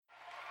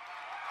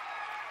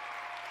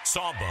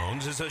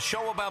Sawbones is a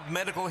show about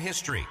medical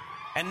history,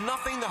 and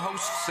nothing the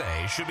hosts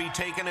say should be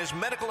taken as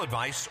medical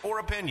advice or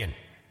opinion.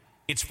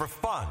 It's for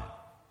fun.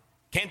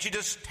 Can't you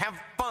just have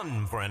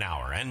fun for an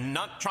hour and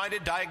not try to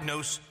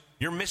diagnose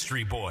your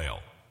mystery boil?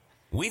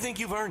 We think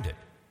you've earned it.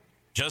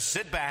 Just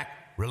sit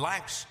back,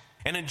 relax,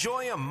 and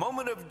enjoy a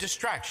moment of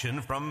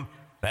distraction from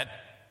that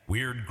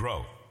weird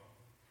growth.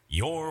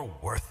 You're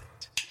worth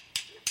it.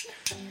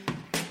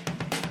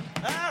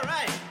 All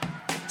right.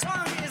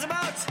 Song is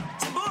about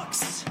some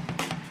books.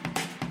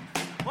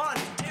 1,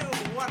 2,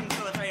 1, 2,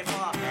 3,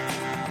 4.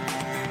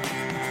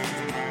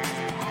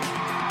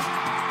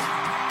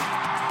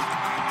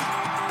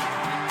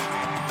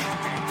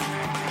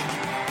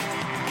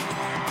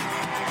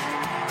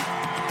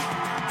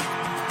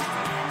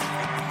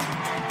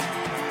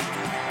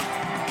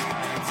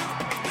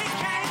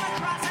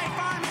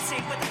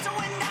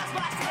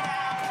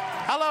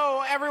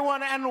 Hello,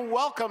 everyone, and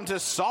welcome to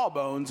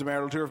Sawbones, a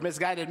marital tour of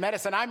misguided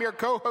medicine. I'm your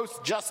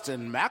co-host,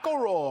 Justin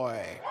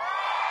McElroy.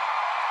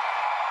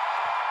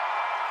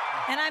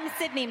 And I'm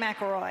Sydney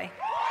McElroy.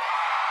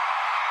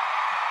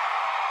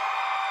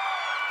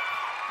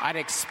 I'd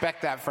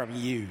expect that from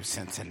you,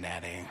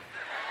 Cincinnati.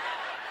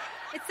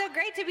 It's so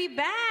great to be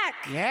back.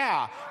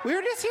 Yeah, we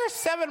were just here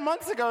 7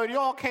 months ago, and you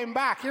all came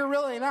back. You're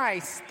really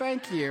nice.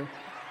 Thank you.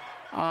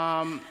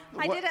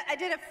 I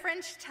did a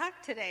French tuck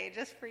today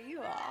just for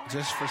you all.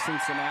 Just for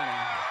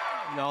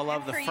Cincinnati. No, I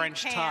love the For you,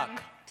 French Tan.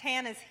 tuck.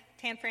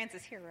 Tan France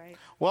is here, right?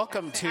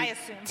 Welcome to... I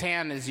assume.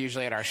 Tan is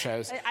usually at our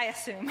shows. I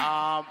assume.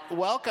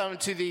 Welcome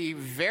to the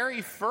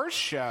very first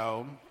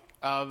show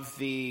of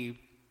the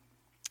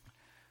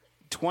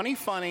 20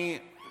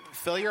 Funny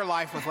Fill Your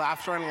Life with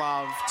Laughter and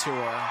Love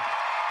tour.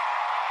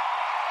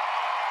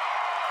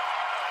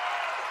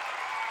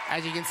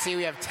 As you can see,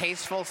 we have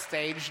tasteful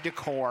stage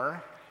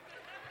decor.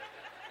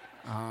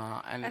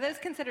 Are those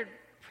considered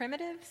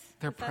primitives?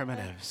 They're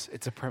primitives.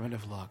 It's a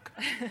primitive look.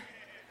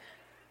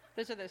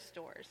 Those are those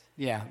stores.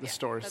 Yeah, the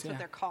stores. That's yeah, what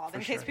they're called. for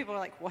In case sure. people are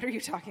like, what are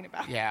you talking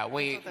about? Yeah,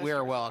 we That's what those are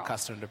stores well are called.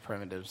 accustomed to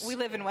primitives. We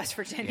live in West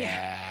Virginia.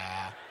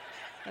 Yeah.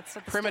 That's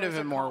what the Primitive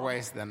stores in are more called.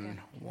 ways than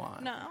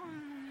one. No,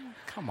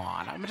 Come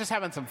on, I'm just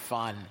having some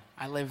fun.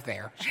 I live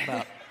there. Shut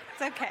up.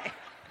 it's okay.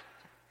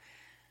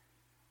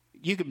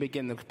 You can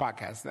begin the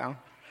podcast now.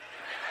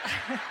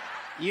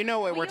 You know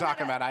what we're you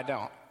talking had about. I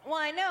don't. Well,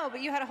 I know,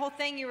 but you had a whole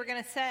thing you were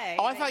going to say.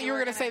 Oh, I that thought you were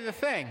going to say the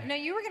thing. No,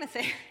 you were going to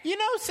say... You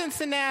know,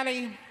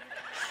 Cincinnati.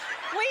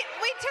 We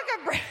took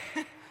a break.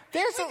 We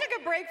There's took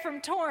a break from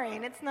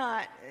touring. It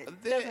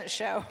doesn't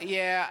show.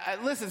 Yeah,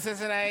 listen,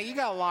 Cincinnati, you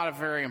got a lot of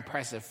very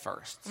impressive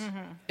firsts,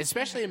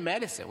 especially in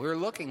medicine. We were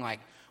looking like,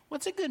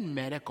 what's a good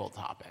medical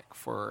topic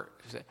for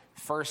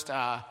first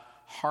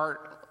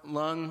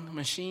heart-lung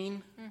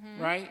machine,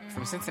 right?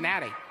 From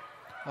Cincinnati.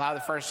 A lot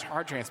of the first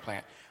heart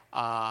transplant.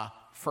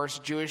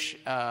 First Jewish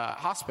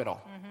hospital,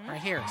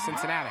 right here,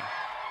 Cincinnati.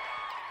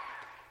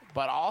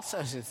 But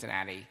also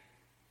Cincinnati,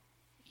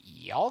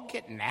 y'all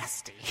get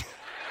nasty.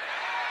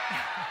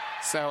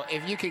 So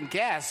if you can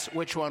guess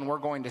which one we're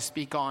going to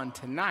speak on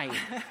tonight,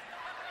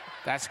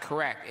 that's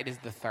correct. It is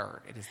the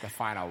third. It is the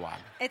final one.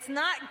 It's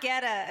not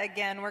Geta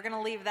again. We're going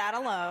to leave that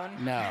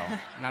alone. No.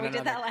 Not We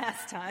did another- that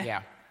last time.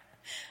 Yeah.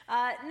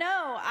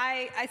 No,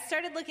 I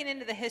started looking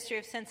into the history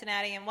of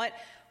Cincinnati and what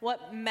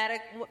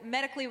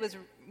medically was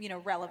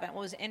relevant,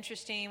 what was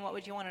interesting, what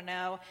would you want to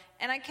know.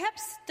 And I kept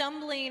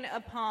stumbling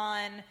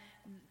upon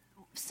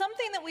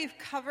something that we've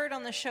covered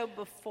on the show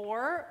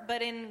before,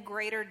 but in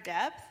greater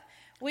depth,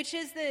 which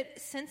is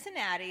that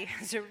Cincinnati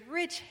has a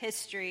rich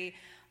history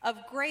of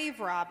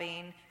grave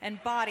robbing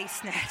and body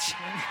snatching.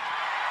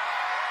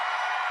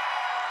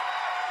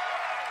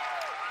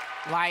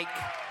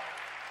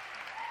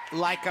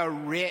 Like a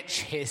rich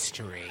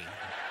history.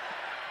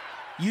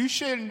 You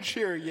shouldn't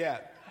cheer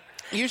yet.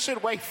 You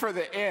should wait for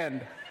the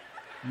end.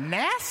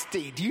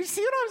 Nasty. Do you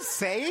see what I'm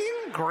saying?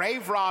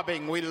 Grave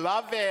robbing. We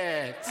love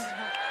it.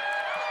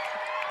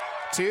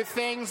 Two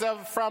things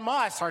from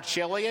us are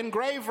chili and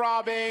grave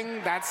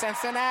robbing. That's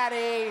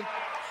Cincinnati.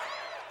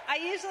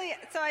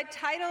 I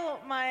title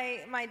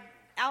my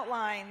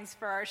outlines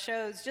for our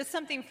shows just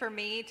something for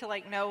me to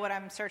know what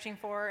I'm searching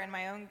for in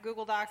my own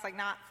Google Docs,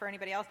 not for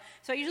anybody else.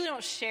 So I usually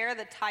don't share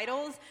the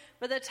titles,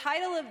 but the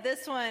title of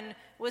this one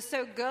was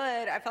so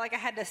good, I felt like I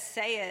had to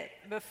say it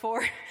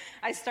before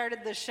I started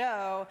the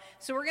show.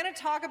 So we're going to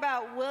talk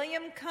about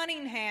William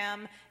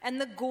Cunningham and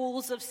the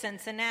Ghouls of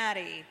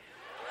Cincinnati,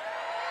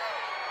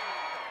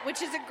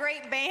 which is a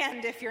great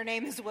band if your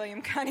name is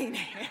William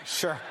Cunningham.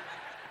 Sure.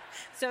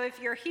 So if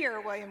you're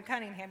here, William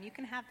Cunningham, you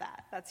can have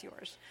that. That's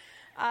yours.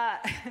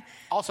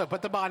 Also,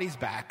 put the bodies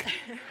back.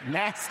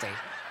 Nasty.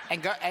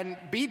 And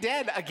be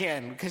dead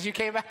again, because you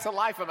came back to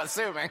life, I'm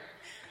assuming.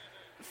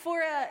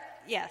 For a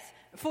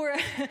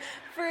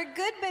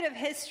good bit of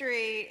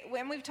history,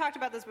 and we've talked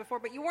about this before,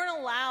 but you weren't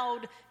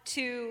allowed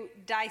to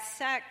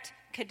dissect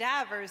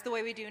cadavers the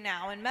way we do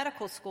now in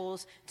medical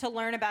schools to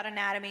learn about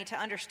anatomy, to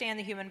understand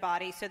the human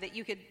body so that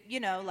you could,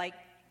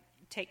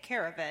 take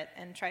care of it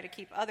and try to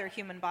keep other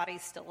human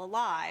bodies still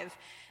alive.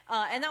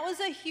 And that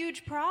was a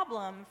huge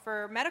problem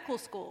for medical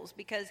schools,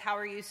 because how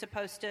are you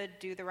supposed to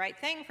do the right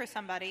thing for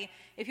somebody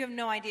if you have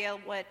no idea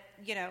what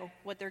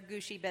their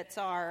gooshy bits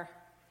are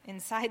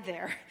inside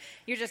there?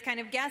 You're just kind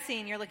of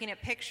guessing. You're looking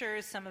at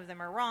pictures. Some of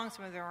them are wrong,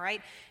 some of them are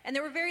right. And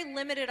there were very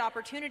limited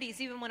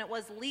opportunities, even when it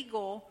was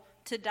legal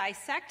to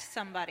dissect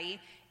somebody.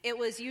 It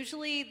was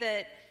usually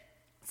that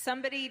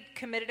somebody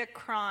committed a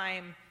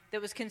crime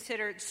that was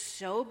considered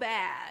so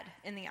bad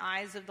in the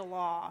eyes of the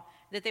law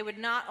that they would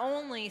not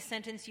only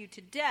sentence you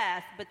to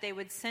death, but they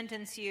would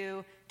sentence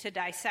you to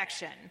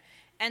dissection.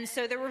 And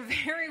so there were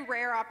very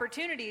rare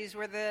opportunities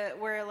where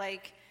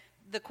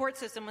the court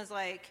system was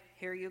like,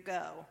 here you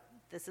go.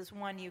 This is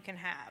one you can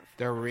have.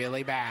 They're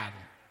really bad.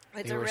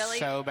 They were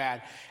so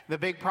bad. The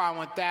big problem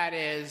with that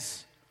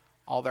is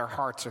all their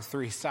hearts are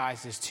 3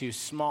 sizes too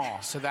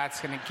small. So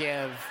that's going to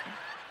give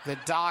the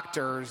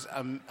doctors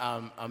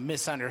a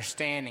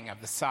misunderstanding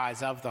of the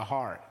size of the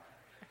heart.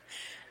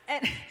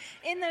 And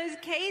in those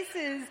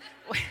cases...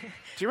 Do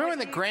you remember when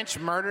the Grinch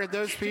murdered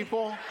those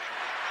people?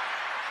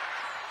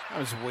 That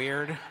was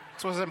weird.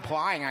 That's what it was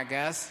implying, I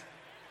guess.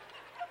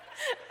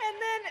 And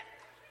then,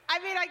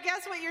 I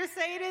guess what you're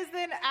saying is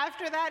then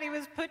after that he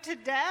was put to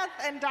death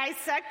and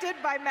dissected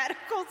by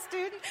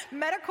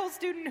medical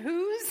student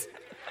who's?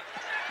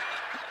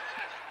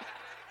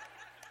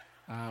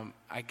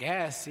 I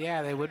guess,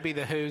 yeah, they would be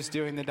the Who's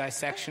doing the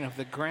dissection of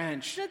the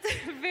Grinch. That's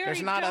very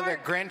There's not dark. other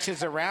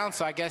Grinches around,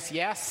 so I guess,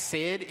 yes,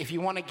 Sid, if you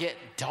want to get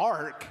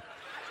dark,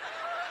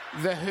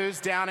 the Who's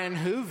down in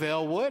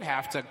Whoville would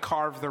have to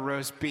carve the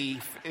roast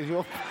beef. If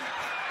you'll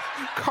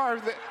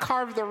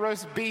carve the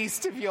roast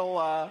beast, if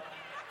you'll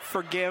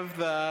forgive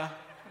the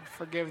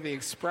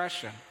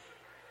expression.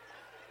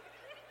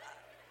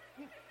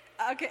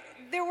 Okay,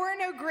 there were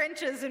no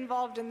Grinches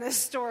involved in this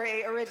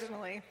story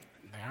originally.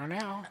 There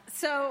now.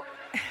 So,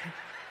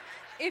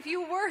 if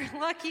you were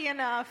lucky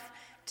enough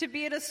to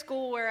be at a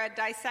school where a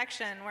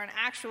dissection, where an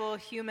actual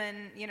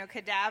human,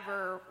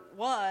 cadaver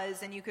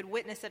was, and you could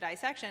witness a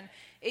dissection,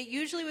 it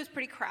usually was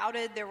pretty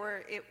crowded.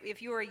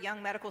 If you were a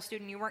young medical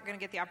student, you weren't going to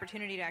get the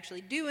opportunity to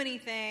actually do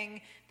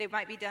anything. They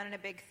might be done in a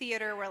big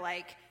theater where,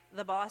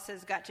 the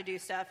bosses got to do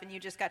stuff, and you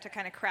just got to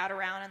kind of crowd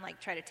around and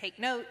try to take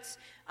notes.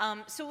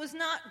 So it was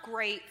not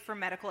great for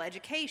medical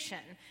education.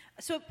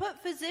 So it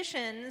put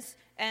physicians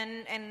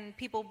and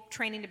people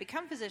training to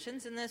become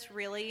physicians in this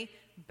really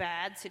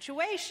bad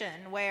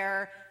situation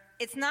where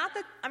it's not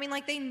that,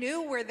 they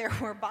knew where there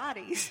were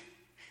bodies.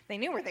 They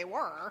knew where they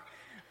were.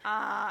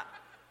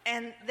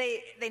 And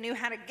they knew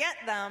how to get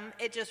them.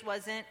 It just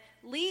wasn't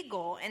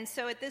legal. And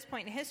so at this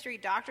point in history,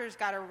 doctors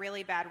got a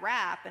really bad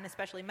rap, and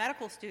especially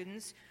medical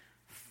students,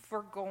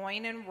 for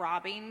going and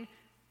robbing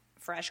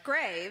fresh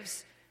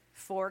graves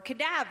for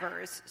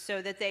cadavers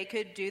so that they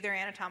could do their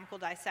anatomical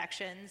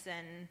dissections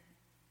and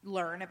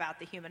learn about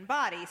the human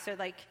body. So,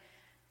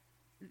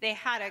 they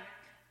had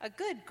a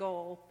good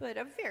goal, but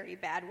a very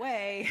bad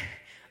way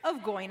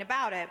of going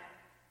about it.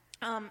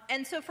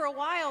 And so for a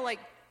while,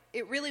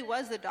 it really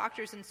was the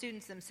doctors and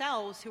students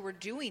themselves who were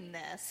doing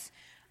this,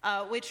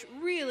 which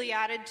really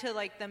added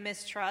to, the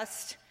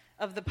mistrust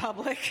of the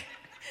public.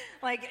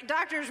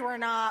 Doctors were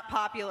not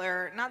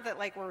popular, not that,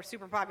 we're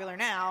super popular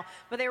now,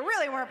 but they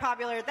really weren't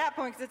popular at that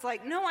point, because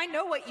it's no, I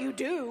know what you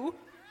do.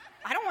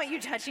 I don't want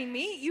you touching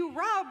me. You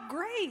rob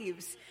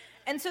graves.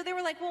 And so they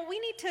were well, we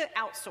need to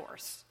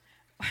outsource.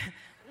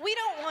 We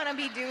don't want to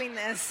be doing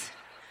this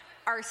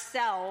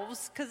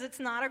ourselves, because it's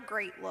not a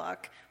great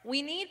look.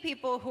 We need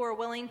people who are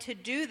willing to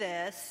do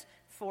this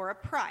for a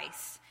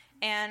price.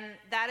 And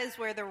that is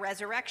where the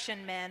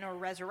resurrection men, or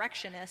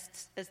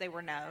resurrectionists, as they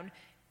were known,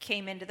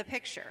 came into the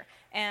picture.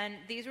 And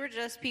these were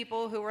just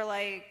people who were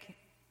you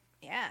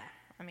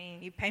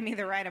pay me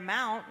the right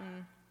amount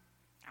and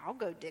I'll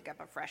go dig up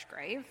a fresh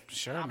grave.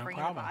 Sure, I'll no bring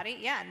problem. the body.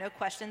 Yeah, no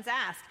questions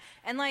asked.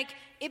 And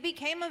it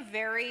became a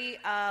very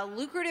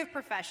lucrative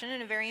profession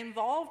and a very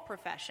involved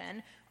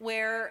profession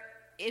where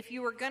if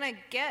you were going to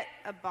get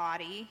a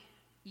body,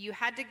 you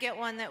had to get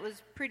one that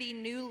was pretty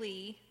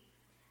newly,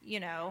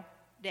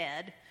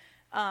 dead,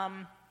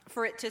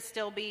 for it to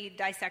still be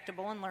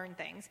dissectable and learn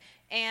things.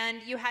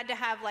 And you had to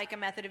have a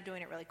method of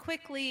doing it really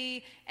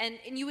quickly. And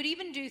you would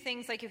even do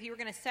things if you were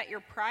going to set your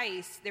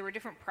price, there were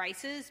different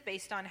prices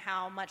based on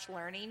how much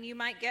learning you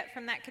might get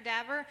from that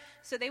cadaver.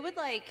 So they would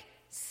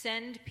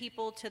send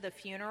people to the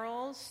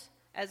funerals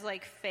as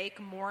fake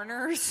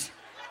mourners.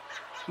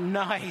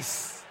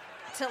 Nice.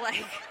 To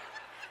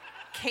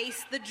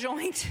case the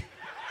joint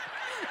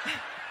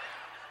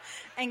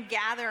and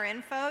gather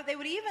info. They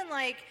would even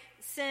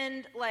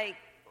send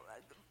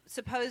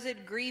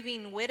supposed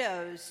grieving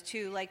widows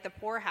to the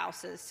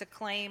poorhouses to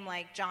claim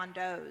John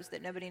Does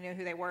that nobody knew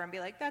who they were and be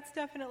that's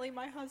definitely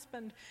my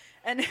husband.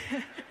 And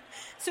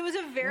so it was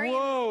a very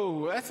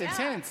that's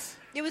intense.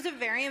 It was a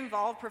very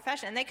involved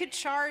profession, and they could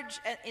charge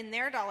in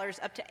their dollars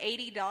up to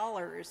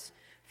 $80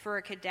 for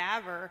a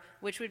cadaver,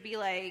 which would be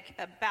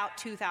about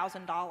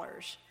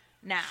 $2,000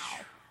 now.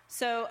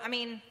 So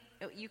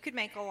you could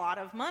make a lot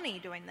of money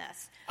doing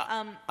this.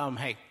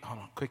 Hey, hold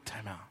on. Quick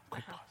timeout.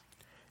 Quick pause.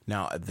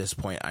 Now, at this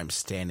point, I'm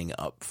standing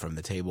up from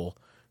the table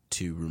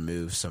to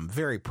remove some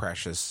very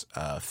precious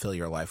Fill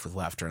Your Life with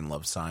Laughter and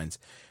Love signs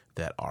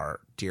that our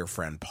dear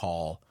friend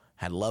Paul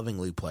had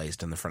lovingly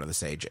placed in the front of the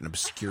stage and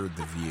obscured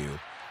the view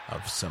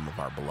of some of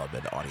our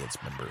beloved audience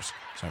members.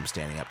 So I'm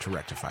standing up to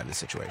rectify the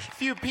situation.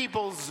 Few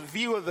people's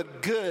view of the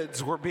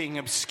goods were being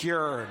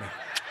obscured.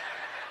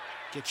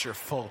 Get your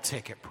full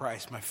ticket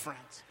price, my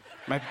friends.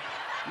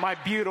 My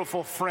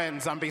beautiful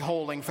friends I'm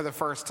beholding for the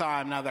first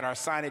time now that our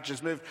signage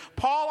has moved.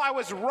 Paul, I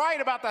was right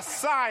about the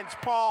signs,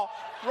 Paul.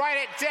 Write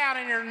it down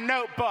in your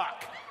notebook.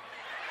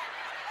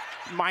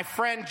 My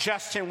friend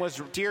Justin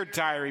was, dear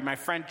diary, my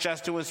friend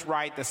Justin was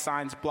right. The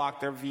signs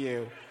blocked their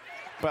view.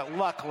 But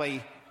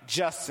luckily,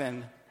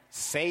 Justin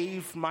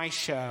saved my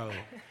show.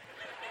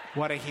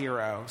 What a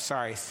hero.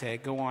 Sorry,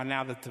 Sid. Go on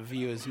now that the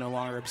view is no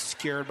longer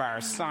obscured by our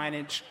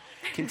signage.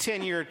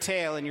 Continue your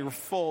tale in your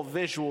full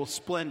visual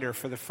splendor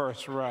for the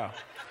first row.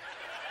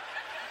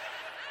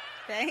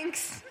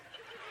 Thanks.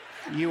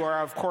 You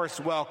are, of course,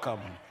 welcome.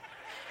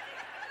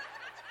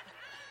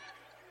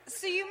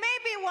 So you may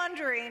be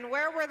wondering,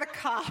 where were the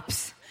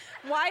cops?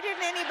 Why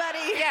didn't anybody...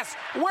 Yes,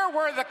 where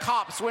were the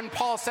cops when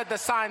Paul said the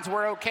signs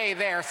were okay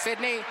there,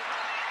 Sydney?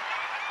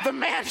 The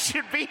man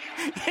should be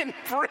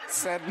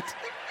imprisoned.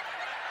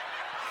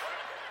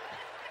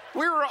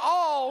 We were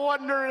all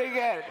wondering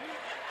it.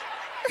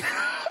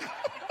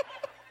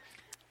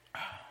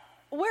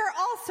 Where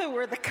also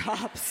were the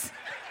cops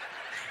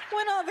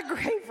when all the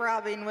grave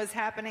robbing was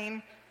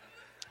happening?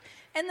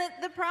 And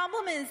the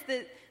problem is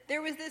that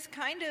there was this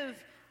kind of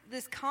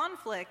this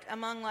conflict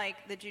among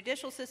like the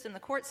judicial system, the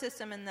court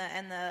system, and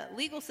the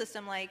legal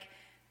system. Like,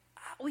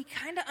 we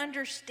kind of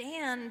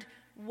understand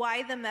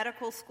why the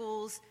medical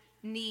schools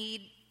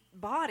need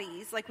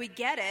bodies. Like, we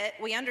get it.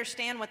 We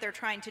understand what they're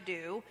trying to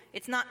do.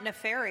 It's not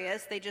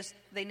nefarious.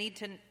 They need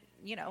to,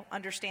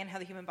 understand how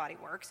the human body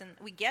works, and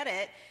we get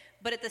it.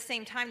 But at the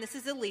same time, this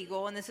is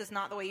illegal, and this is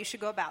not the way you should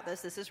go about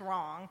this. This is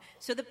wrong.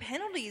 So the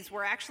penalties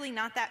were actually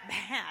not that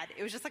bad.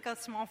 It was just like a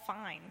small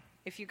fine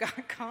if you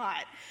got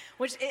caught,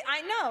 which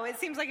I know, it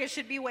seems like it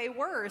should be way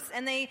worse.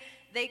 And they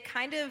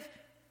kind of,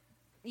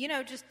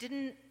 just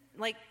didn't,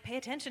 pay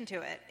attention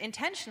to it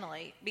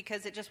intentionally,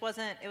 because it just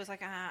wasn't, it was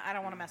like, I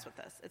don't want to mess with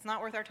this. It's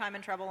not worth our time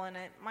and trouble, and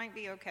it might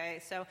be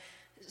okay. So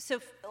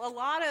a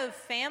lot of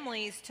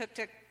families took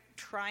to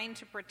trying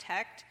to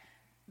protect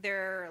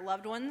their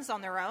loved ones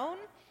on their own.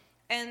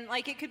 And,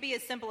 it could be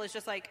as simple as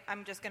just,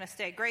 I'm just going to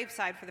stay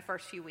graveside for the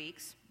first few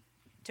weeks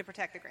to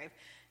protect the grave.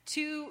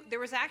 2, there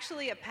was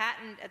actually a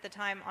patent at the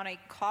time on a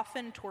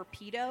coffin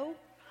torpedo,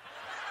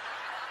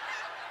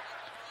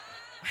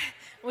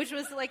 which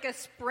was like a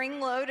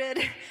spring-loaded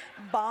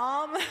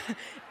bomb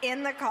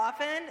in the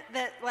coffin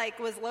that,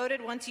 was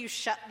loaded once you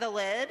shut the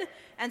lid.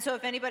 And so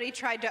if anybody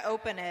tried to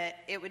open it,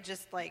 it would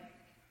just,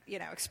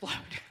 explode.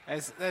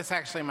 That's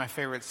actually my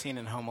favorite scene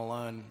in Home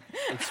Alone.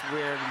 It's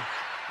weird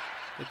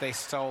that they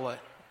stole it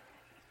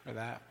for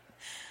that.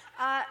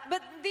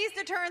 But these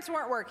deterrents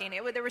weren't working.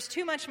 There was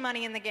too much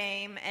money in the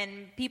game,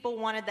 and people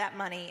wanted that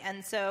money.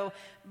 And so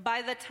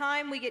by the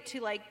time we get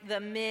to the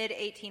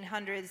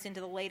mid-1800s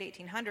into the late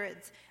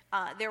 1800s,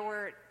 there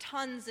were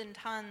tons and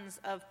tons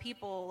of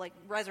people,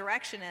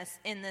 resurrectionists,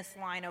 in this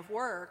line of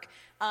work.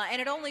 And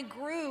it only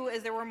grew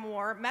as there were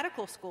more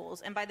medical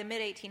schools. And by the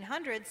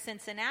mid-1800s,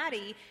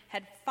 Cincinnati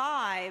had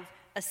 5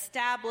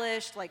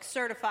 established,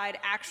 certified,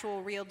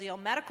 actual, real-deal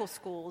medical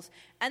schools.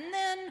 And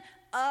then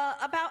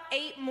about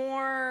 8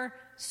 more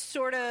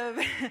sort of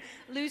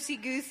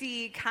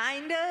loosey-goosey,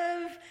 kind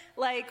of,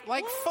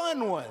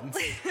 fun ones.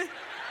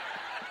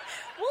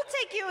 We'll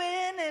take you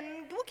in and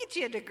we'll get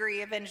you a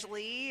degree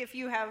eventually if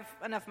you have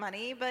enough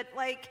money. But,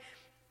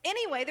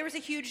 anyway, there was a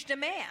huge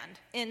demand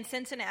in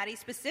Cincinnati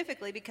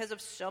specifically because of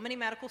so many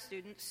medical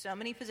students, so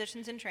many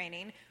physicians in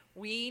training.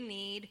 We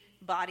need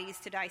bodies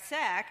to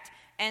dissect.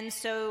 And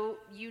so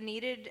you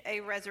needed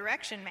a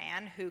resurrection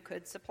man who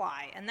could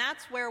supply. And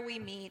that's where we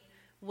meet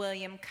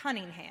William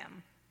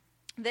Cunningham.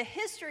 The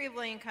history of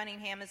William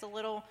Cunningham is a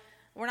little,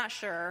 we're not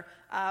sure.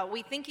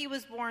 We think he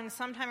was born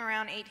sometime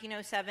around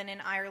 1807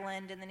 in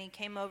Ireland, and then he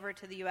came over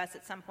to the U.S.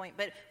 at some point.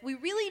 But we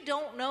really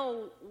don't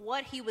know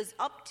what he was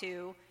up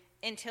to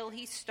until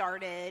he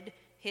started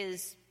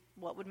his,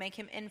 what would make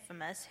him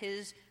infamous,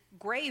 his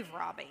grave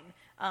robbing.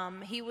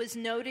 He was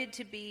noted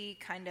to be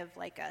kind of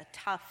like a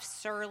tough,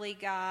 surly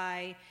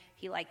guy.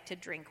 He liked to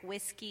drink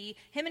whiskey.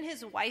 Him and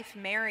his wife,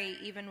 Mary,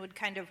 even would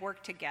kind of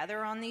work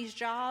together on these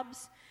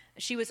jobs.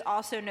 She was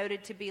also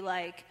noted to be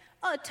a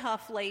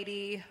tough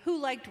lady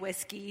who liked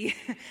whiskey.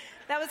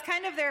 That was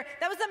kind of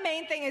that was the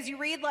main thing. As you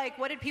read,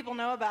 what did people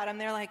know about him?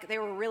 They're they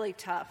were really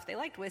tough. They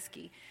liked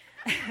whiskey.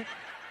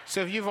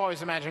 So if you've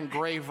always imagined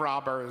grave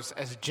robbers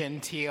as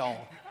genteel,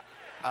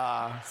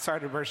 sorry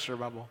to burst your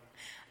bubble.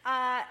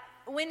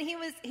 When he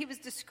was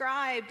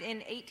described in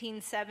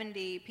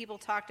 1870, people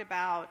talked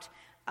about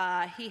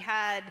he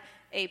had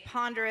a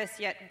ponderous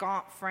yet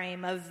gaunt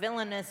frame, a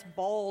villainous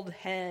bald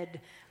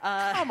head,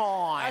 Come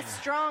on. a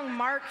strong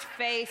marked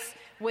face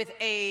with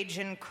age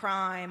and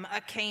crime, a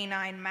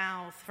canine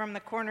mouth, from the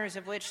corners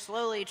of which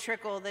slowly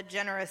trickle the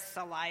generous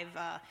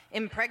saliva,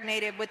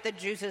 impregnated with the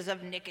juices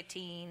of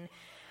nicotine.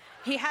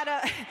 He had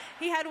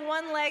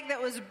one leg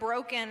that was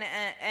broken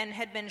and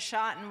had been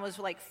shot and was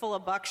like full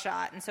of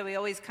buckshot, and so he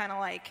always kind of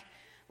like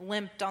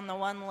limped on the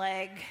one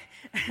leg,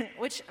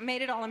 which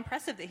made it all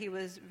impressive that he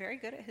was very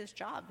good at his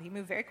job. He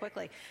moved very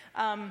quickly.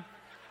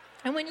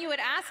 And when you would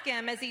ask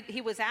him, as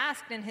he was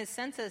asked in his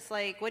census,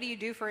 like, what do you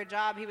do for a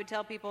job? He would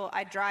tell people,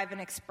 I drive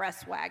an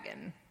express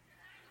wagon.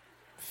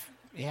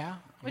 Yeah.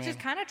 Which is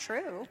kind of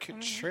true.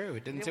 True.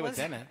 It didn't say what's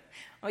in it.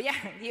 Well, yeah,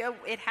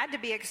 it had to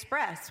be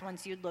express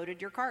once you'd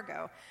loaded your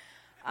cargo.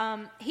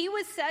 He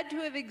was said to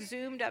have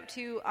exhumed up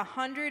to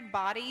 100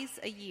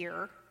 bodies a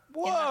year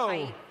in the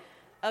height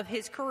of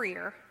his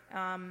career.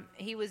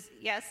 He was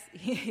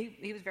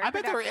very I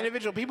bet there were productive.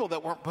 individual people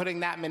that weren't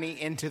putting that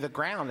many into the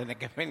ground in a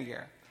given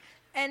year.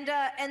 And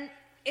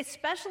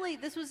especially,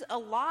 this was a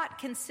lot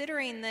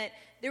considering that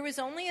there was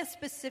only a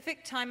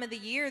specific time of the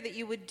year that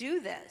you would do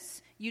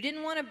this. You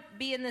didn't want to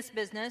be in this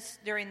business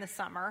during the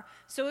summer,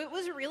 so it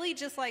was really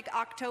just like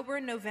October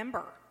and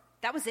November.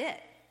 That was it.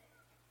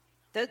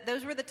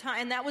 Those were the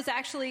time, and that was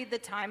actually the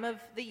time of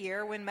the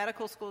year when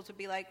medical schools would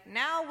be like,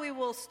 now we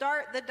will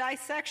start the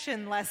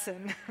dissection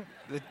lesson.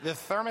 The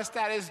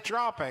thermostat is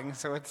dropping,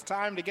 so it's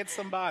time to get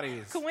some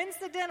bodies.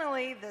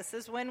 Coincidentally, this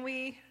is when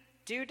we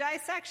do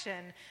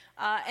dissection.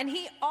 And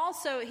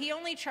he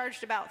only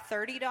charged about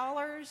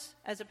 $30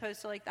 as opposed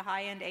to like the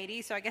high-end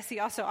 $80, so I guess he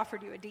also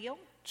offered you a deal.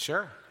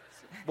 Sure.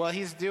 Well,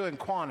 he's doing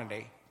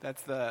quantity.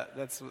 That's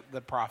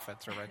the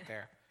profits are right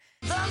there.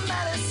 The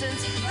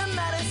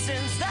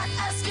medicines that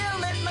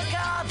escalate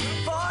macabre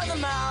for the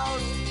mouth.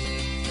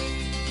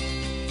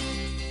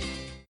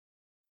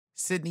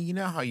 Sydney, you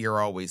know how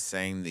you're always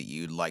saying that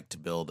you'd like to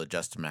build a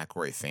Justin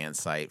McElroy fan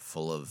site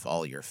full of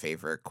all your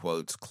favorite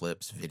quotes,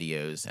 clips,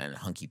 videos, and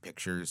hunky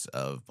pictures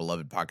of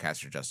beloved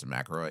podcaster Justin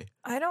McElroy?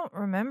 I don't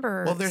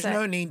remember. Well, there's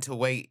no need to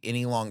wait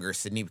any longer,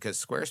 Sydney,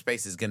 because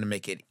Squarespace is going to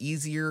make it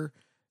easier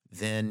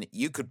than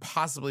you could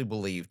possibly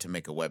believe to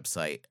make a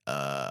website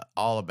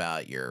all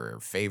about your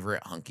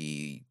favorite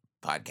hunky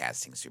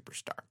podcasting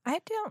superstar. I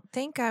don't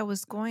think I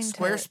was going to.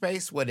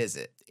 Squarespace, what is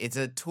it? It's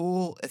a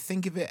tool.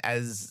 Think of it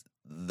as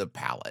the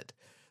palette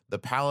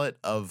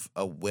of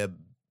a web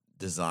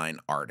design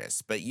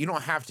artist. But you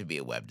don't have to be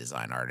a web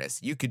design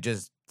artist. You could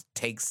just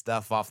take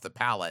stuff off the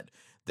palette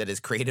that is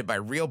created by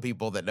real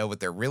people that know what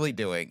they're really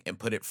doing and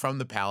put it from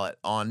the palette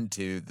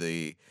onto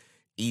the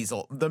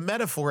easel. The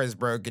metaphor is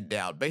broken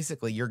down.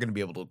 Basically, you're going to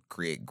be able to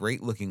create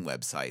great looking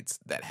websites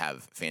that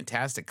have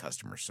fantastic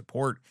customer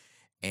support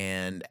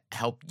and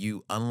help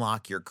you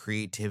unlock your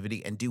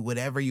creativity and do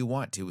whatever you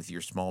want to with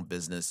your small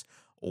business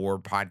or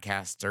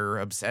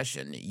podcaster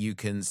obsession. You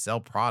can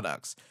sell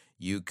products.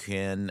 You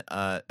can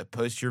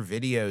post your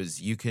videos.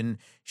 You can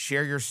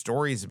share your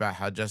stories about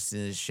how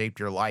Justin has shaped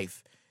your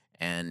life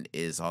and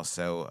is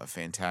also a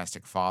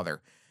fantastic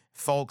father.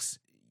 Folks,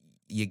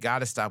 you got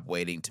to stop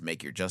waiting to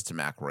make your Justin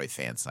McElroy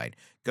fan site.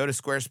 Go to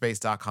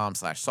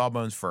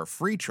squarespace.com/sawbones for a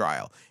free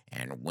trial.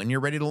 And when you're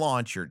ready to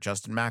launch your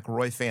Justin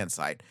McElroy fan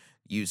site,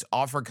 use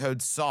offer code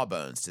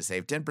SAWBONES to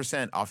save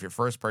 10% off your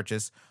first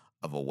purchase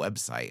of a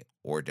website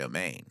or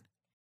domain.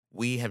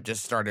 We have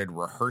just started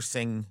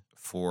rehearsing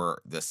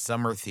for the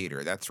summer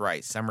theater. That's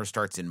right. Summer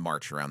starts in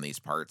March around these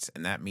parts,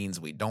 and that means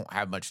we don't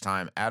have much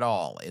time at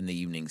all in the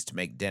evenings to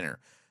make dinner.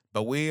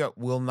 But we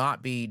will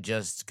not be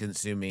just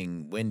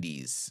consuming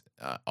Wendy's,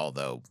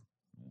 although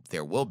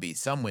there will be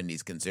some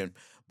Wendy's consumed,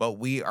 but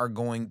we are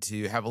going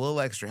to have a little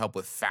extra help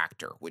with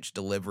Factor, which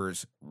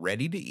delivers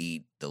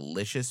ready-to-eat,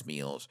 delicious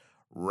meals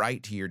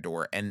right to your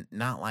door, and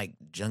not like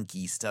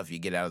junky stuff you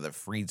get out of the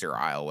freezer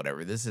aisle,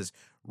 whatever. This is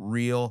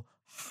real,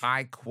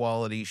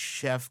 high-quality,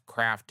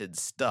 chef-crafted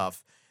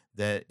stuff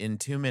that in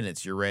 2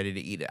 minutes you're ready to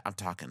eat it. I'm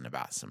talking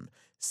about some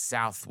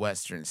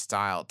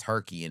Southwestern-style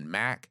turkey and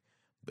mac.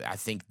 I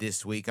think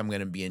this week I'm going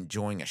to be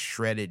enjoying a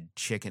shredded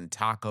chicken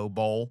taco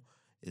bowl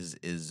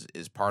is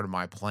part of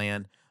my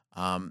plan.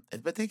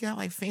 But they got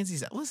like fancy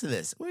stuff. Listen to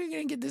this. Where are you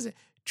going to get this?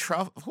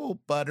 Truffle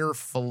butter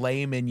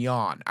filet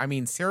mignon. I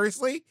mean,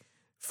 seriously?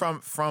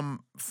 From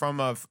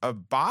a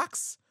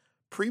box?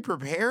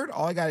 Pre-prepared?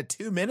 All I got at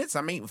 2 minutes?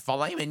 I'm eating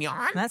filet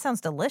mignon? That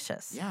sounds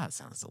delicious. Yeah, it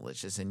sounds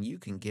delicious. And you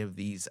can give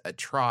these a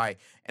try.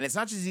 And it's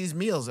not just these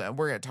meals.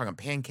 We're talking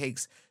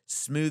pancakes,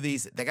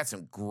 smoothies. They got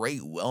some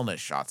great wellness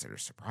shots that are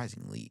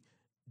surprisingly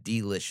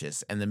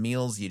delicious. And the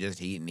meals you just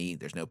eat and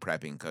eat. There's no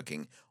prepping,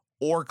 cooking,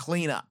 or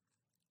cleanup.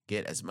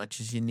 Get as much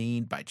as you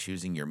need by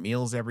choosing your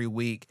meals every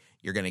week.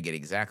 You're going to get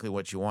exactly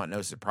what you want.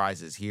 No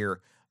surprises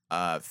here.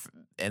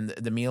 And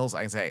the meals,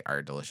 I can say,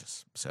 are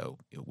delicious. So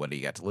what do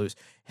you got to lose?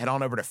 Head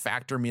on over to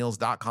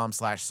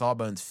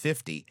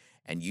factormeals.com/sawbones50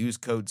 and use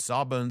code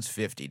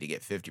sawbones50 to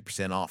get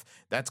 50% off.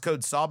 That's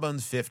code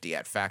sawbones50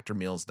 at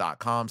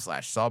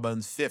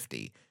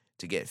factormeals.com/sawbones50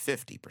 to get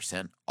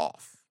 50%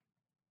 off.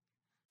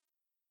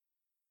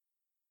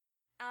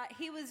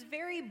 He was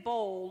very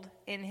bold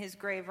in his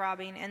grave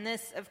robbing, and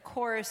this, of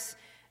course,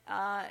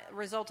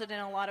 resulted in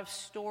a lot of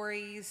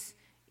stories,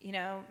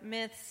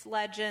 myths,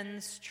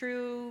 legends,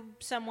 true,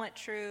 somewhat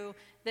true,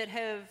 that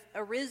have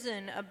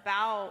arisen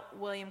about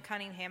William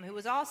Cunningham, who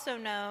was also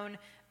known.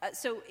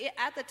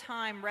 At the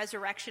time,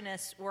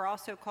 resurrectionists were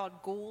also called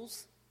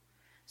ghouls.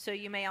 So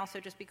you may also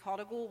just be called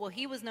a ghoul. Well,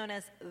 he was known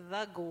as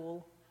the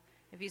Ghoul.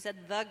 If you said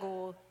the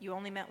Ghoul, you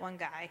only meant one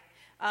guy.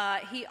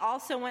 He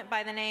also went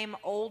by the name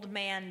Old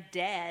Man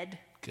Dead.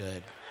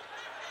 Good.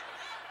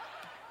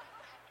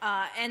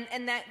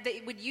 And that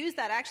they would use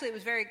that. Actually, it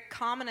was very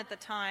common at the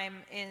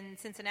time in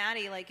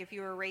Cincinnati, like if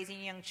you were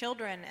raising young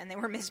children and they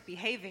were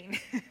misbehaving.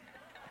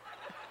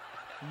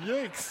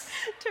 Yikes.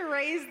 To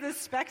raise the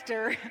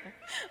specter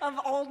of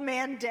Old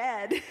Man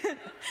Dead.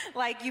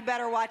 Like, you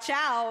better watch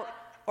out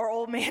or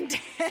Old Man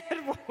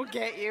Dead will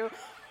get you.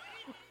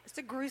 It's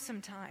a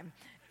gruesome time.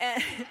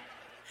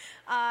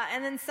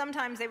 And then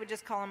sometimes they would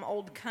just call him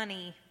Old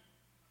Cunny.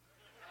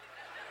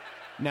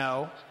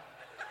 No.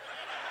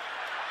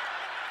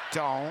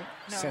 Don't,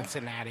 No.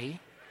 Cincinnati.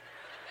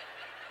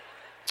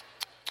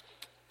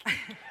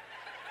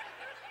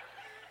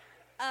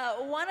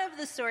 One of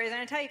the stories, and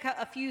I'll tell you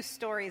a few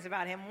stories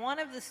about him. One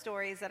of the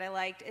stories that I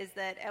liked is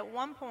that at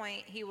one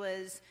point he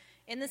was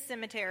in the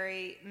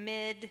cemetery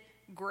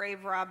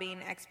mid-grave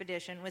robbing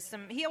expedition with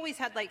he always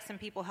had like some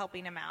people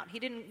helping him out. He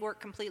didn't work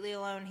completely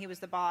alone. He was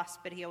the boss,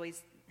 but he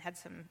always had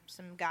some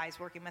guys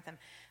working with him.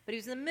 But he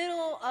was in the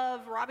middle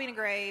of robbing a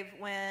grave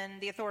when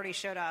the authorities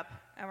showed up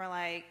and were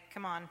like,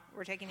 come on,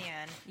 we're taking you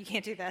in. You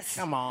can't do this.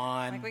 Come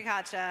on. Like, we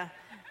gotcha.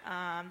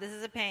 This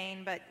is a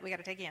pain, but we got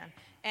to take you in.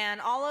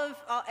 And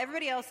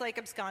everybody else like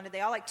absconded.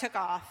 They all like took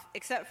off,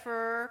 except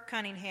for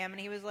Cunningham.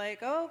 And he was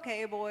like,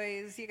 okay,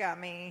 boys, you got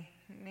me.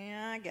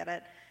 Yeah, I get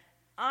it.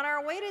 On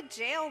our way to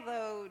jail,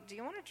 though, do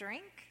you want to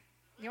drink?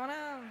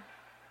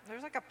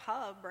 There's like a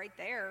pub right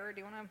there. Do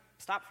you want to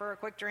stop for a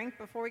quick drink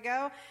before we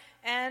go?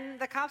 And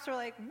the cops were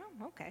like,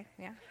 no, okay,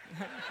 yeah.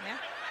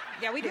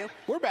 Yeah, we do.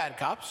 We're bad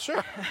cops,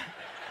 sure.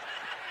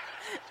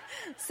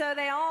 So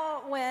they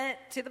all went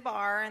to the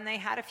bar and they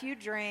had a few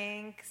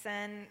drinks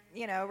and,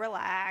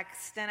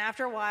 relaxed. And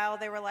after a while,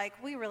 they were like,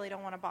 we really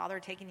don't want to bother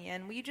taking you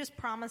in. Will you just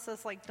promise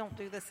us, like, don't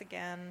do this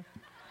again?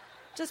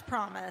 Just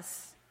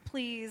promise.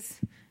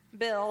 Please,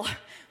 Bill.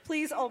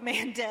 Please, Old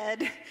Man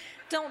Dead.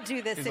 Don't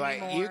do this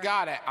anymore. Like, you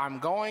got it. I'm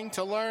going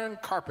to learn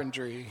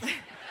carpentry.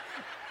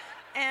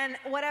 And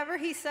whatever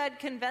he said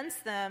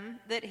convinced them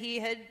that he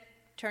had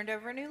turned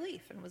over a new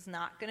leaf and was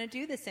not going to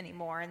do this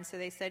anymore. And so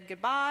they said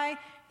goodbye.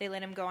 They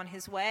let him go on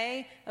his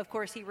way. Of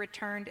course, he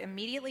returned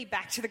immediately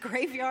back to the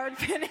graveyard,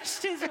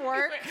 finished his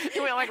work. He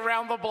went like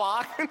around the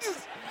block.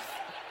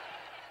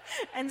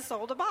 And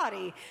sold a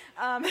body.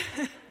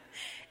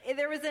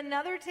 There was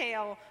another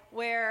tale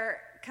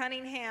where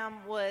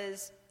Cunningham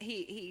was,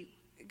 he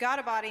got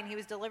a body and he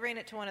was delivering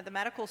it to one of the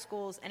medical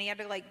schools, and he had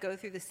to like go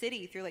through the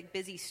city through like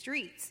busy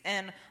streets.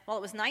 And while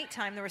it was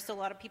nighttime, there were still a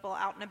lot of people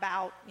out and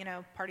about,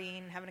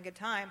 partying, having a good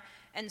time.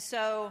 And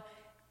so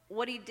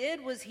what he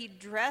did was he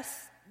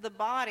dressed the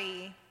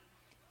body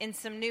in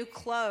some new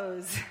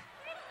clothes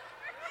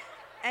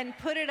and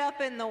put it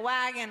up in the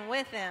wagon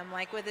with him,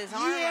 like with his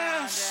arm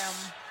around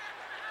him.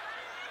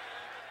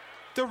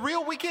 The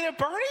real Weekend at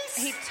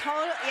Bernie's?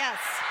 Yes.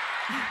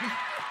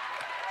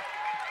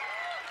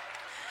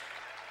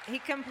 He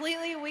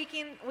completely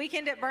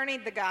weekend at Bernie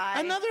the guy.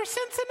 Another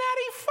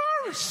Cincinnati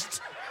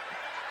first.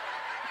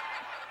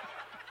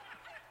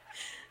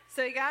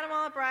 So he got him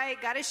all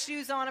upright, got his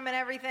shoes on him and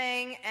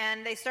everything,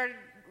 and they started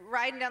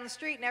riding down the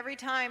street, and every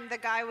time the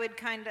guy would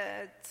kind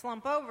of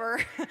slump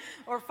over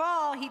or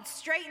fall, he'd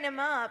straighten him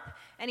up,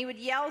 and he would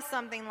yell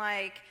something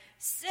like,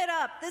 sit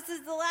up, this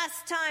is the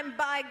last time,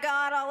 by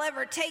God, I'll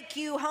ever take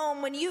you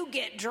home when you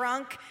get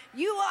drunk.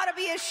 You ought to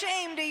be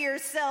ashamed of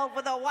yourself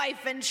with a wife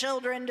and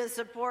children to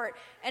support.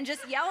 And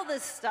just yell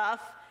this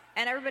stuff,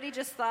 and everybody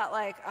just thought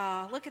like,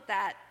 oh, look at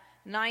that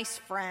nice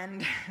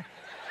friend.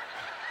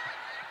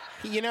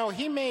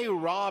 He may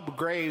rob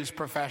graves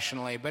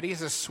professionally, but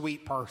he's a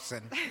sweet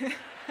person.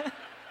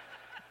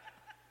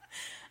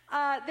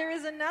 There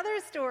is another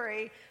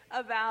story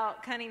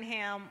about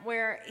Cunningham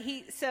where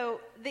the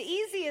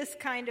easiest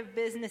kind of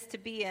business to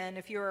be in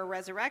if you were a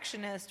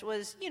resurrectionist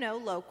was,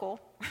 local.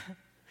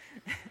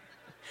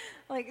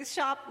 Like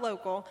shop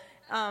local.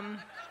 And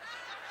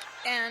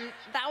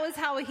that was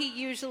how he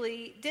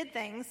usually did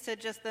things to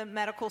just the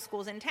medical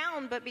schools in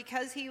town. But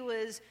because he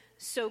was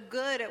so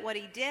good at what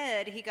he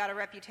did, he got a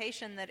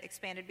reputation that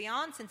expanded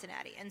beyond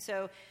Cincinnati. And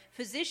so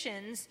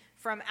physicians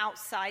from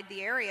outside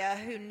the area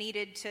who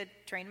needed to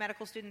train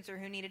medical students or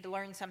who needed to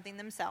learn something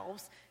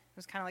themselves, it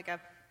was kind of like a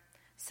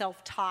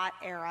self-taught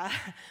era,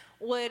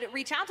 would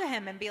reach out to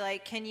him and be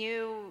like, can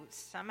you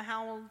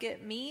somehow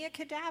get me a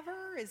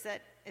cadaver? Is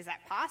that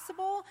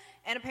possible?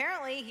 And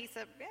apparently he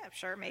said, yeah,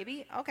 sure,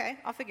 maybe. Okay,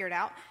 I'll figure it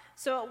out.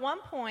 So at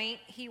one point,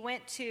 he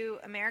went to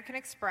American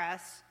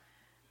Express,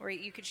 where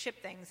you could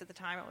ship things at the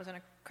time. It wasn't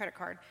a credit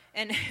card.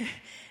 And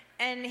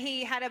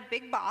he had a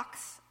big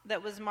box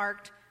that was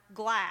marked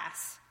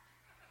glass.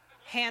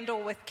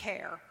 handle with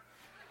care.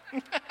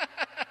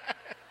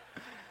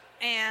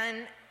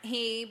 And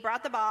he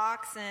brought the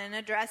box and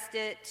addressed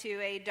it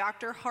to a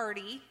Dr.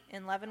 Hardy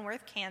in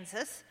Leavenworth,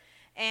 Kansas.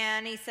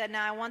 And he said,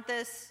 now I want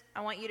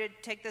you to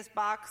take this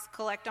box,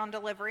 collect on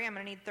delivery. I'm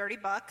going to need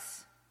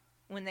 $30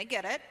 when they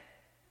get it.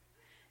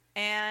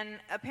 And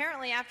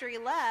apparently after he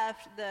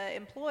left, the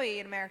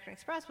employee at American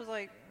Express was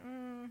like,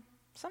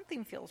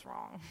 something feels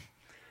wrong.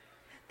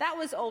 That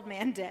was old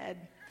man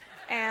dead.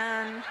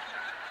 And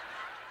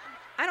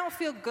I don't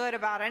feel good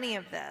about any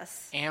of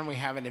this. And we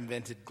haven't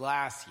invented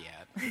glass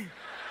yet.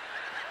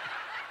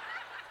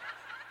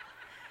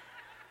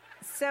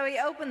 So he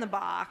opened the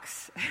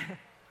box.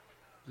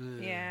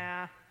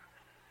 Yeah.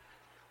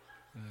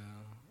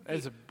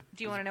 Do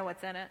you want to know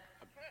what's in it?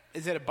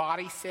 Is it a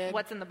body, Sid?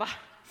 What's in the box?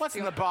 What's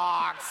in the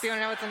box? Do you want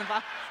to know what's in the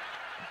box?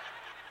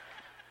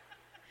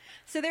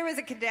 So there was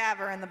a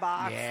cadaver in the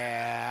box.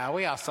 Yeah,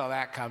 we all saw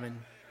that coming.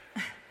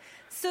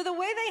 So the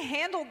way they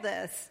handled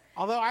this...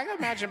 Although I can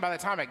imagine by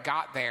the time it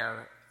got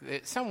there,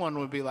 someone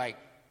would be like,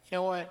 you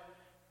know what?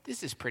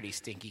 This is pretty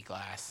stinky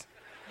glass.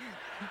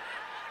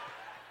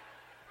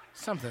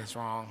 Something's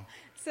wrong.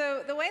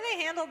 So the way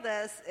they handled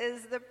this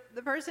is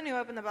the person who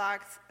opened the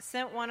box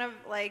sent one of,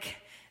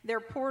 their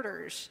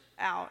porters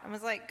out and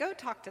was like, go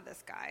talk to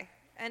this guy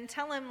and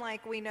tell him,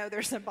 we know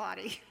there's a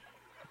body.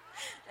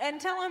 And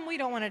tell him we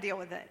don't want to deal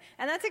with it.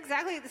 And that's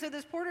exactly... So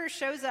this porter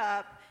shows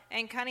up,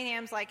 and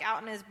Cunningham's,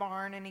 out in his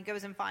barn, and he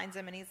goes and finds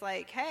him, and he's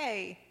like,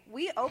 hey,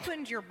 we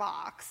opened your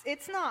box.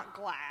 It's not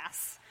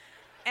glass.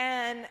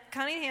 And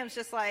Cunningham's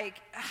just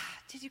like,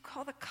 did you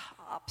call the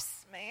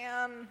cops,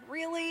 man?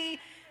 Really?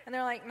 And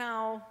they're like,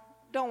 no,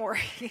 don't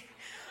worry.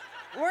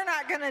 We're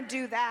not going to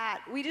do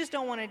that. We just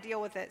don't want to deal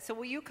with it. So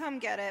will you come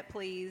get it,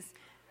 please?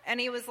 And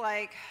he was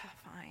like,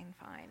 fine.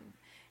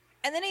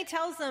 And then he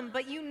tells them,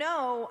 but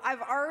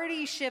I've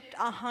already shipped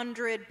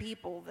 100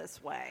 people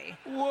this way.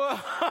 Whoa!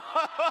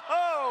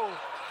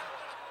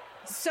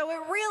 So it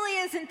really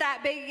isn't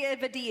that big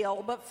of a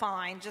deal, but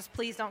fine. Just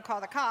please don't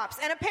call the cops.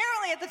 And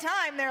apparently at the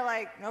time, they're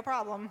like, no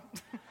problem.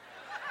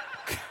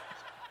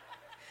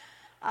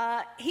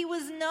 He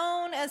was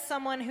known as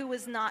someone who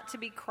was not to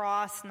be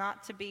crossed,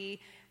 not to be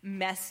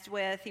messed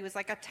with. He was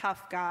like a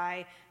tough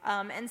guy.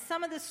 And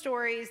some of the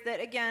stories that,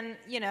 again,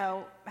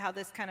 how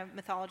this kind of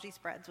mythology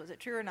spreads, was it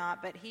true or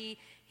not? But he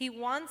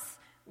once,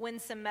 when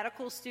some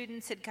medical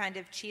students had kind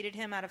of cheated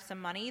him out of some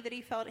money that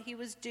he felt he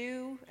was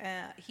due,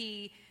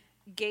 he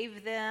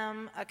gave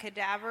them a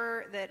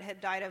cadaver that had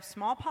died of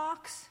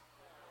smallpox.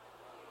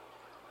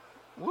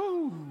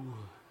 Woo!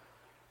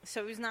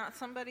 So he's not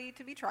somebody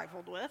to be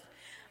trifled with.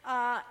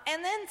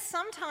 And then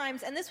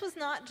sometimes, and this was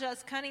not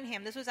just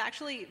Cunningham, this was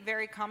actually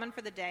very common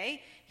for the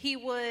day, he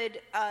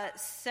would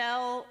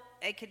sell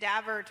a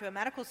cadaver to a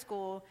medical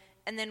school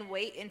and then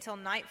wait until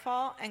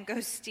nightfall and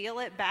go steal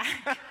it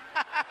back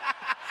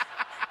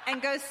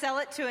and go sell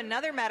it to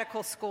another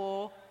medical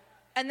school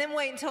and then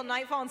wait until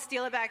nightfall and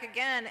steal it back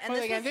again. And what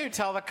are they going to do,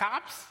 tell the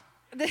cops?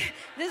 This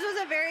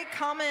was a very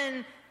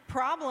common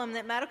problem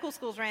that medical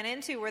schools ran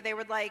into, where they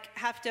would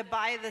have to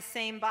buy the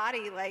same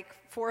body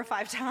 4 or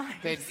 5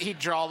 times. He'd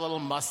draw a little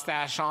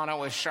mustache on it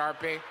with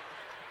Sharpie.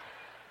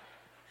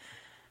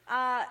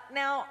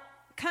 Now,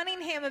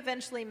 Cunningham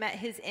eventually met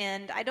his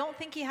end. I don't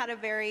think he had a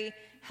very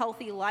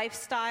healthy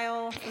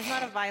lifestyle. It was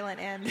not a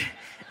violent end.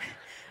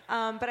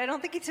 But I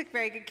don't think he took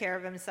very good care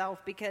of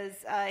himself, because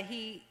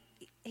he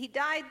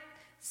died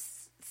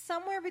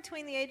somewhere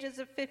between the ages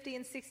of 50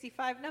 and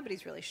 65.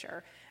 Nobody's really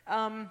sure.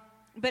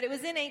 But it was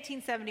in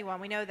 1871,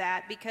 we know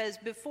that, because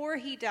before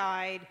he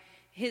died,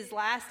 his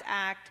last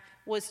act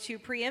was to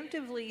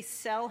preemptively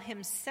sell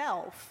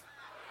himself.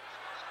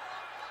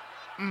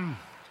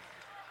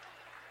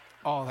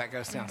 Oh, that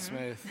goes down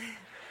smooth.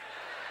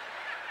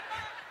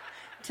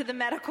 To the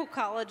Medical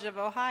College of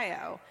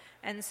Ohio.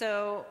 And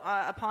so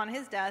upon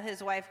his death,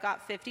 his wife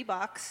got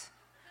 $50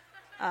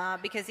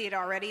 because he had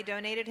already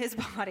donated his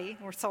body,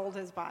 or sold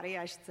his body,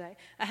 I should say,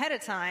 ahead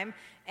of time.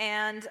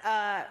 And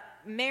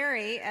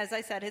Mary, as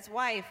I said, his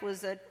wife,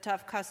 was a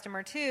tough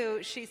customer too.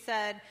 She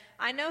said,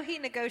 I know he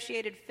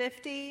negotiated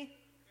 50,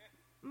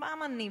 but I'm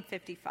going to need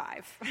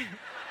 55.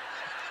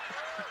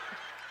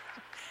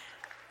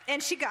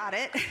 And she got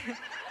it.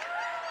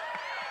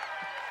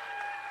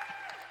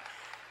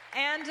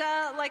 And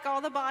like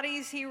all the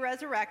bodies he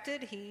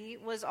resurrected, he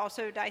was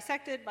also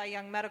dissected by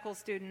young medical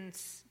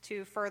students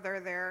to further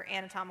their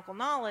anatomical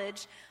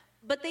knowledge.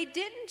 But they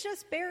didn't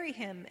just bury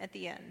him at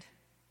the end,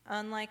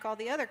 unlike all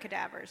the other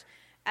cadavers.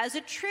 As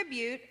a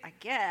tribute, I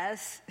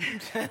guess,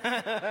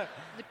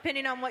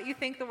 depending on what you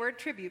think the word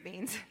tribute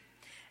means,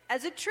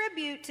 as a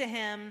tribute to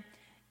him,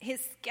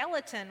 his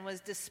skeleton was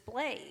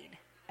displayed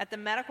at the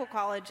medical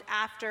college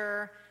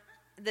after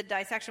the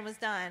dissection was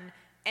done.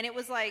 And it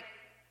was like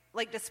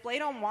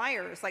displayed on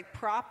wires,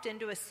 propped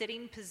into a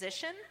sitting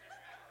position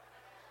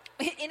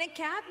in a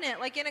cabinet,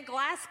 in a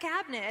glass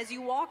cabinet. As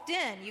you walked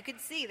in, you could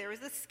see there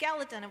was the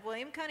skeleton of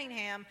William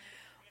Cunningham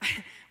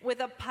with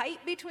a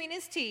pipe between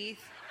his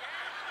teeth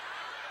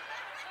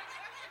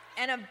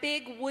and a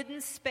big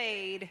wooden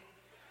spade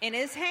in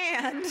his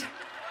hand.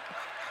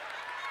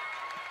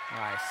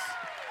 Nice.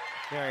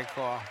 Very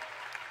cool.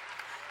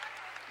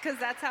 Because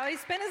that's how he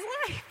spent his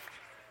life.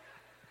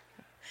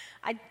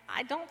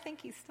 I don't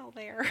think he's still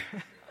there.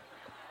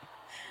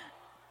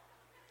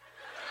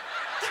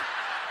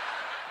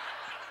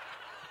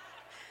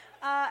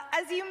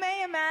 As you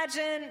may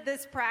imagine,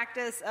 this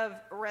practice of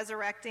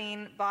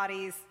resurrecting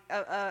bodies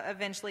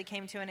eventually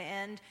came to an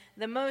end.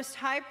 The most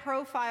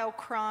high-profile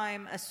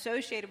crime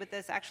associated with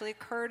this actually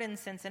occurred in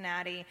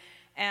Cincinnati,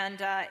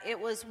 and it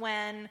was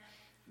when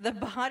the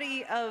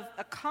body of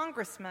a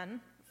congressman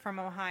from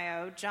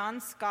Ohio,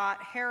 John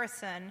Scott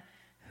Harrison,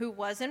 who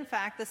was in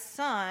fact the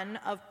son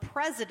of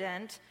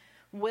President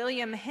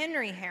William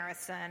Henry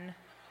Harrison,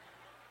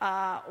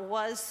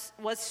 was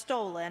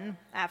stolen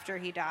after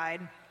he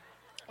died.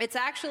 It's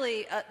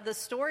actually, the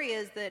story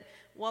is that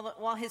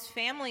while his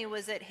family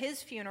was at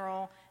his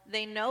funeral,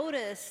 they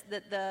noticed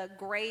that the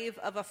grave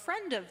of a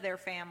friend of their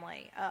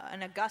family,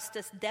 an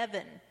Augustus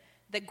Devon,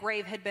 the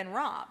grave had been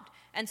robbed.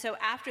 And so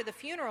after the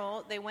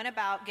funeral, they went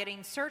about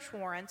getting search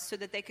warrants so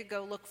that they could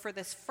go look for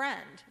this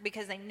friend,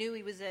 because they knew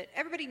he was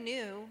everybody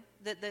knew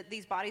that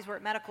these bodies were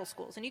at medical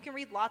schools. And you can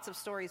read lots of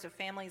stories of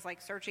families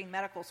like searching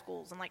medical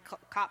schools and like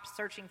cops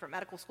searching for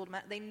medical school.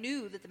 They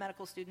knew that the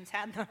medical students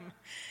had them.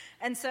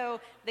 And so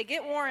they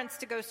get warrants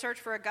to go search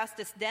for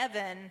Augustus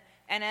Devon,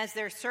 and as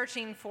they're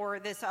searching for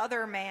this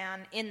other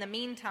man, in the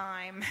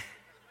meantime,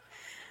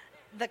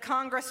 the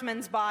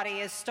congressman's body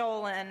is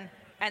stolen.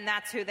 And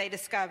that's who they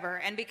discover.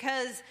 And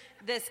because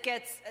this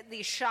gets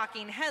these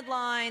shocking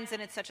headlines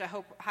and it's such a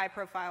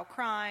high-profile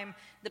crime,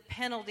 the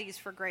penalties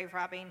for grave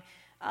robbing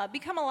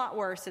become a lot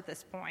worse at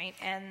this point.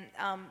 And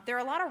there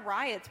are a lot of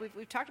riots.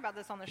 We've talked about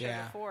this on the show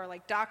before,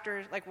 like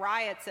doctors, like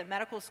riots at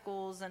medical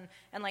schools and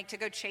like to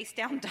go chase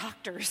down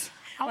doctors,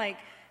 like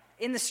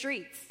in the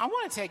streets. I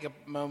want to take a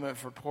moment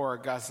for poor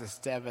Augustus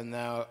Devon,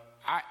 though.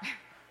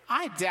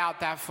 I doubt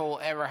that fool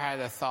ever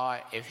had the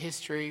thought, if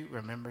history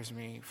remembers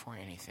me for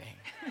anything,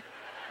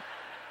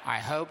 I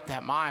hope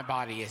that my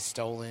body is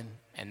stolen,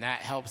 and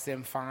that helps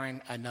them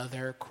find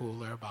another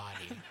cooler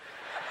body.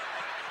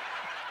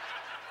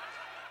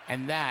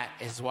 And that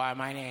is why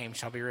my name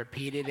shall be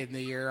repeated in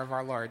the year of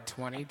our Lord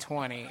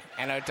 2020,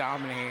 Anno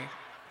Domini.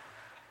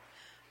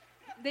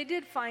 They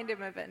did find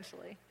him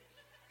eventually.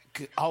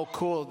 Oh,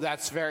 cool.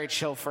 That's very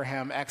chill for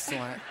him.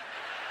 Excellent.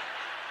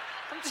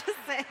 I'm just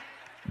saying.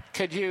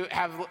 Could you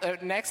have,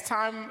 next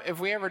time, if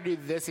we ever do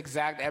this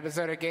exact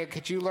episode again,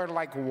 could you learn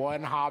like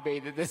one hobby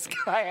that this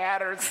guy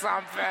had or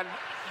something?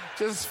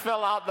 Just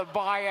fill out the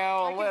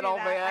bio a little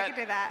bit. I can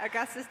do that.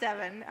 Augustus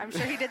Devon. I'm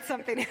sure he did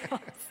something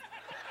else.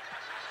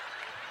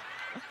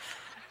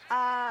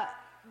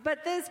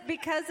 But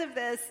because of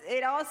this,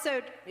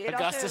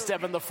 Augustus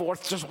Devon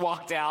IV just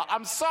walked out.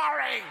 I'm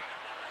sorry.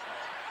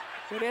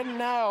 We didn't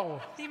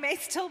know. He may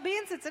still be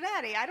in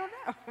Cincinnati. I don't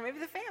know. Maybe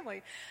the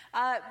family.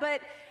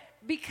 But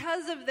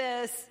because of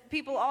this,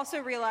 people also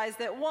realize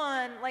that,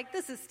 one, like,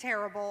 this is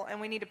terrible and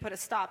we need to put a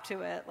stop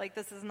to it. Like,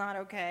 this is not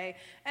okay.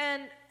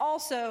 And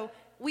also,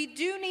 we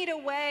do need a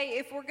way,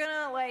 if we're going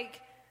to, like,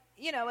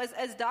 you know,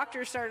 as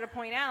doctors started to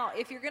point out,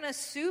 if you're going to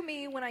sue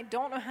me when I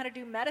don't know how to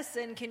do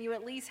medicine, can you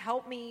at least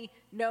help me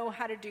know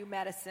how to do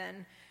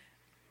medicine?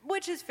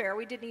 Which is fair.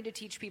 We did need to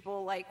teach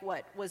people, like,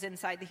 what was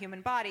inside the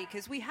human body,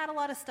 because we had a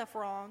lot of stuff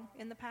wrong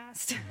in the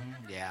past.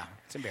 Mm-hmm. Yeah,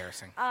 it's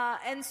embarrassing.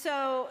 And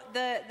so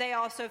they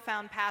also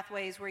found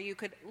pathways where you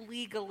could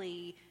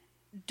legally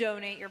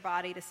donate your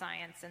body to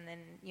science. And then,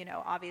 you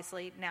know,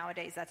 obviously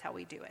nowadays that's how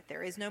we do it.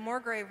 There is no more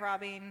grave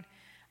robbing.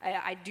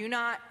 I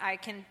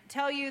can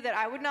tell you that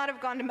I would not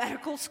have gone to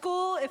medical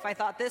school if I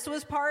thought this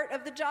was part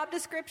of the job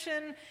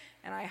description.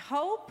 And I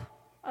hope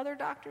other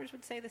doctors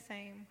would say the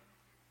same.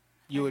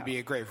 You would be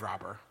a grave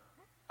robber.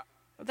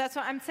 That's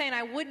what I'm saying.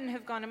 I wouldn't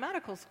have gone to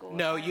medical school.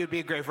 No, you'd be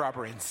a grave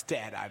robber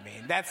instead. I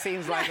mean, that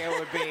seems like it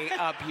would be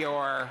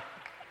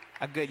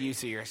a good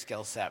use of your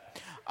skill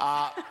set.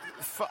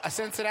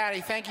 Cincinnati,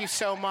 thank you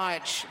so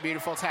much,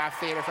 beautiful Taft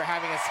Theater, for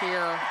having us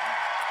here.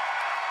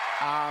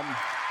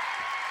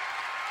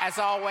 As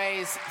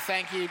always,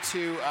 thank you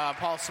to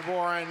Paul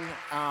Sabourin.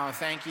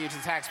 Thank you to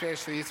the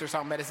taxpayers for the use of their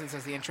song Medicines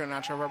as the intro and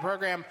outro of our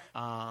program.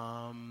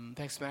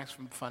 Thanks to Max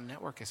from Fun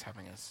Network as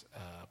having us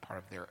part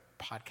of their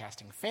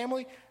podcasting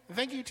family. And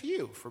thank you to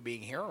you for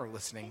being here or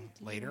listening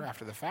later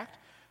after the fact.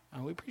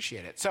 We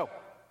appreciate it. So,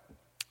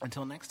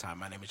 until next time,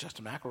 my name is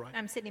Justin McElroy.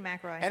 I'm Sydney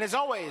McElroy. And as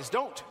always,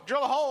 don't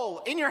drill a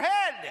hole in your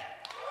head.